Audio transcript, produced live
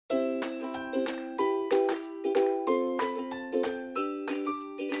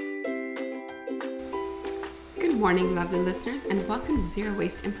morning, lovely listeners, and welcome to Zero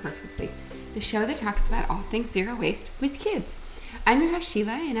Waste Imperfectly, the show that talks about all things zero waste with kids. I'm your host,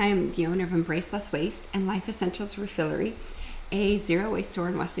 Sheila, and I am the owner of Embrace Less Waste and Life Essentials Refillery, a zero waste store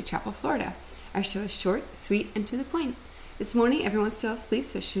in Wesley Chapel, Florida. Our show is short, sweet, and to the point. This morning, everyone's still asleep,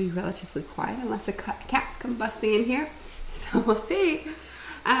 so it should be relatively quiet unless the cats come busting in here. So we'll see.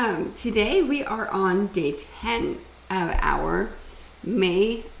 Today, we are on day 10 of our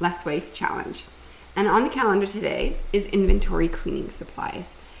May Less Waste Challenge. And on the calendar today is inventory cleaning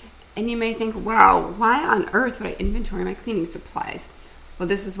supplies. And you may think, wow, why on earth would I inventory my cleaning supplies? Well,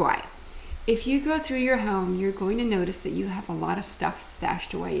 this is why. If you go through your home, you're going to notice that you have a lot of stuff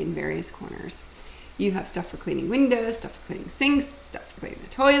stashed away in various corners. You have stuff for cleaning windows, stuff for cleaning sinks, stuff for cleaning the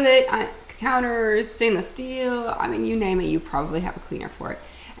toilet, counters, stainless steel. I mean, you name it, you probably have a cleaner for it.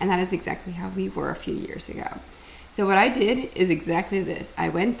 And that is exactly how we were a few years ago. So what I did is exactly this. I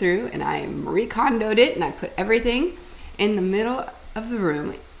went through and I Marie Kondoed it and I put everything in the middle of the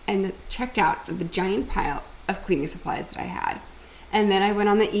room and checked out the giant pile of cleaning supplies that I had. And then I went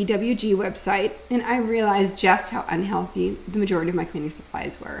on the EWG website and I realized just how unhealthy the majority of my cleaning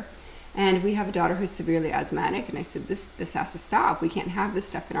supplies were. And we have a daughter who's severely asthmatic, and I said, this has to stop. We can't have this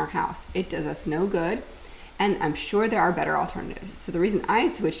stuff in our house. It does us no good. And I'm sure there are better alternatives. So the reason I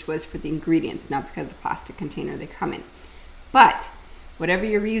switched was for the ingredients, not because of the plastic container they come in. But whatever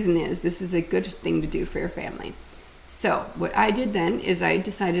your reason is, this is a good thing to do for your family. So what I did then is I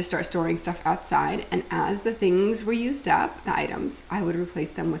decided to start storing stuff outside. And as the things were used up, the items, I would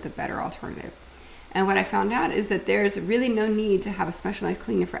replace them with a better alternative. And what I found out is that there's really no need to have a specialized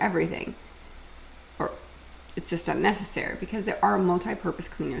cleaner for everything. Or it's just unnecessary because there are multi-purpose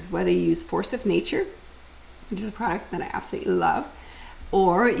cleaners, whether you use Force of Nature, which is a product that I absolutely love,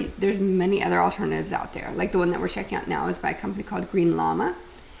 or there's many other alternatives out there. Like the one that we're checking out now is by a company called Green Llama.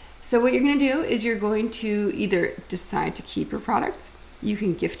 So what you're going to do is you're going to either decide to keep your products. You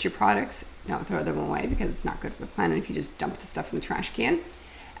can gift your products. Don't throw them away because it's not good for the planet if you just dump the stuff in the trash can.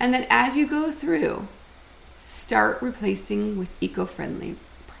 And then as you go through, start replacing with eco-friendly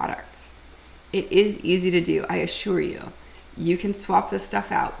products. It is easy to do, I assure you. You can swap this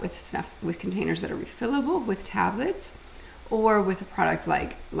stuff out with containers that are refillable, with tablets, or with a product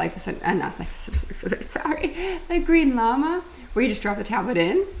like like Green Llama, where you just drop the tablet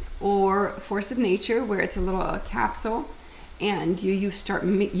in, or Force of Nature, where it's a little capsule, and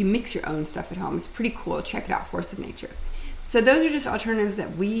you mix your own stuff at home. It's pretty cool. Check it out, Force of Nature. So those are just alternatives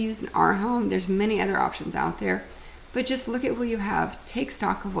that we use in our home. There's many other options out there, but just look at what you have. Take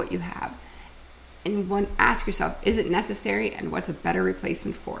stock of what you have. And ask yourself, is it necessary, and what's a better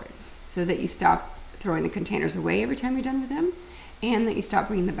replacement for it, so that you stop throwing the containers away every time you're done with them, and that you stop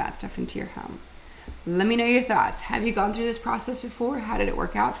bringing the bad stuff into your home. Let me know your thoughts. Have you gone through this process before? How did it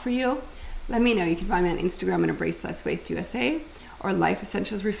work out for you? Let me know. You can find me on Instagram at Embrace Less Waste USA or Life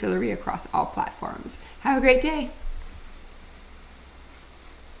Essentials Refillery across all platforms. Have a great day.